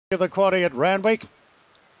The quaddie at Randwick.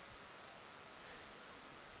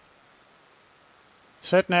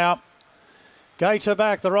 Set now. Gates are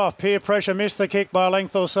back, they're off. Peer Pressure missed the kick by a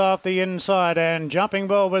length or so off the inside, and Jumping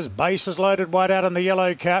Ball was bases loaded wide out in the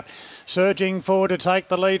yellow cap. Surging forward to take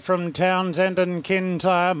the lead from Townsend and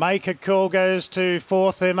Kintyre. Make a Call goes to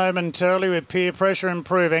fourth there momentarily with Peer Pressure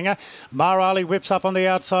improving. Marali whips up on the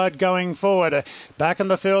outside going forward. Back in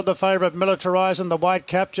the field, the favourite Militarise and the white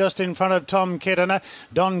cap just in front of Tom Kidden.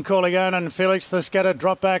 Don Corleone and Felix the Scatter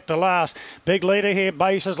drop back to last. Big leader here,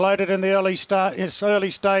 bases loaded in the early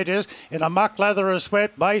stages in a muck lather of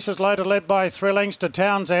sweat. Bases loaded led by 3 lengths to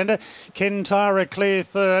Townsend. Kintyre a clear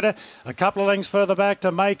third. A couple of lengths further back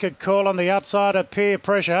to Make a Call on the outside of Peer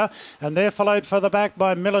Pressure, and they're followed further back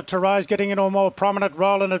by Militarise, getting into a more prominent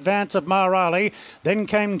role in advance of Marali. Then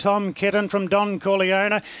came Tom Kidden from Don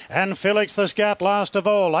Corleone and Felix the Scout last of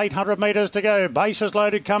all. 800 metres to go. Bases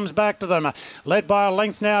loaded comes back to them, led by a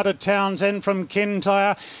length now to Townsend from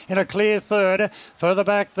Kintyre in a clear third. Further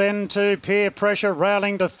back then to Peer Pressure,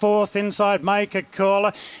 railing to fourth inside Make a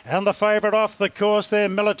Call, and the favourite off the course there,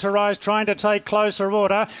 Militarise, trying to take closer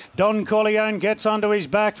order. Don Corleone gets onto his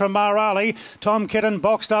back from Marali. Tom Kidden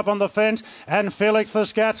boxed up on the fence, and Felix the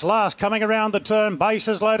Scout's last coming around the turn.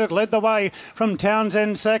 Bases loaded led the way from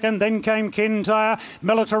Townsend second. Then came Kintyre.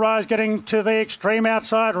 Militarise getting to the extreme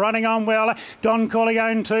outside, running on well. Don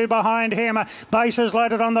Corleone 2 behind him. Bases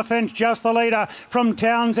loaded on the fence, just the leader from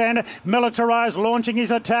Townsend. Militarise launching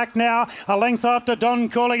his attack now. A length after Don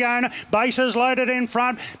Corleone. Bases loaded in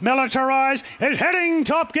front. Militarise is heading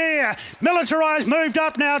top gear. Militarise moved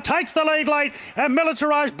up now, takes the lead late, and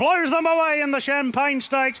Militarise blows them away in the Champagne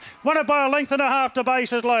Stakes. Won it by a length and a half to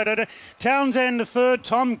bases loaded. Townsend third,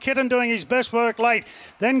 Tom Kidden doing his best work late.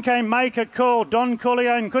 Then came Make a Call. Don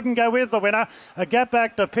Corleone couldn't go with the winner. A gap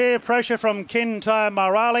back to Peer Pressure from Kintyre,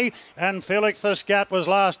 Marali, and Felix the Scat was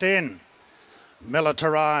last in.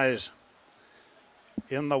 Militarise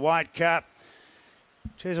in the white cap.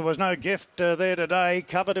 Geez, there was no gift there today.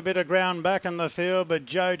 Covered a bit of ground back in the field, but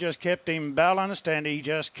Joe just kept him balanced, and he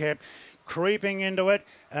just kept creeping into it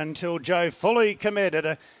until Joe fully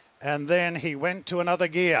committed, and then he went to another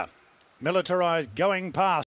gear. Militarise going past.